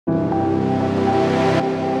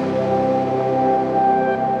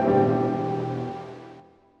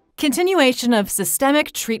Continuation of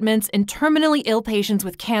systemic treatments in terminally ill patients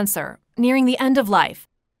with cancer nearing the end of life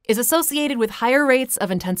is associated with higher rates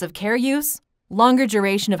of intensive care use, longer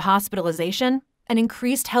duration of hospitalization, and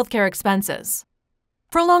increased healthcare expenses.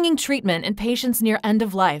 Prolonging treatment in patients near end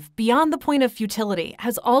of life beyond the point of futility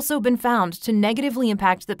has also been found to negatively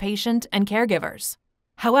impact the patient and caregivers.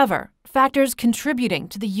 However, factors contributing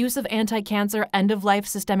to the use of anti-cancer end-of-life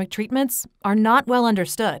systemic treatments are not well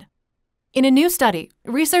understood. In a new study,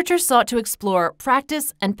 researchers sought to explore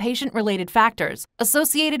practice and patient-related factors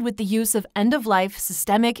associated with the use of end-of-life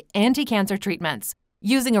systemic anti-cancer treatments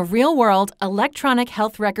using a real-world electronic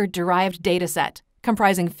health record-derived dataset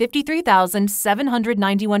comprising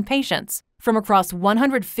 53,791 patients from across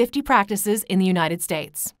 150 practices in the United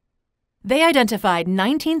States. They identified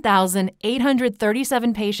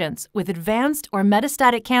 19,837 patients with advanced or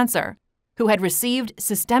metastatic cancer who had received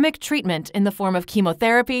systemic treatment in the form of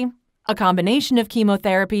chemotherapy, a combination of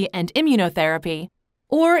chemotherapy and immunotherapy,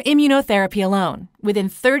 or immunotherapy alone within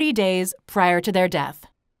 30 days prior to their death.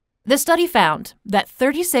 The study found that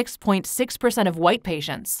 36.6% of white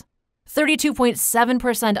patients,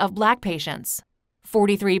 32.7% of Black patients,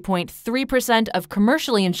 43.3% of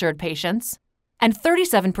commercially insured patients, and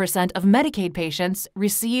 37% of Medicaid patients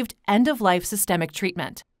received end-of-life systemic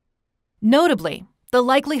treatment. Notably, the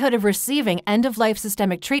likelihood of receiving end-of-life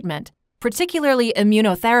systemic treatment, particularly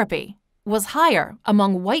immunotherapy, was higher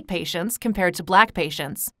among white patients compared to Black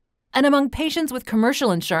patients, and among patients with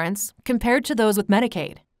commercial insurance compared to those with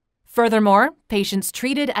Medicaid. Furthermore, patients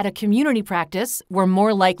treated at a community practice were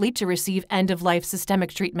more likely to receive end-of-life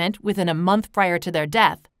systemic treatment within a month prior to their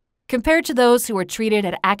death, compared to those who were treated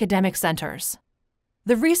at academic centers.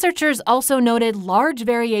 The researchers also noted large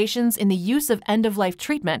variations in the use of end-of-life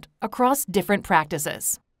treatment across different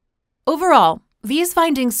practices. Overall, these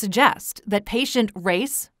findings suggest that patient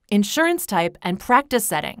race, insurance type, and practice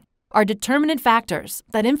setting are determinant factors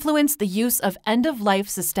that influence the use of end-of-life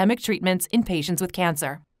systemic treatments in patients with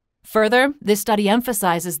cancer. Further, this study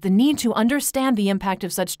emphasizes the need to understand the impact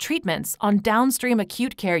of such treatments on downstream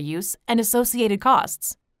acute care use and associated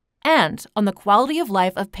costs, and on the quality of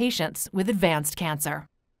life of patients with advanced cancer.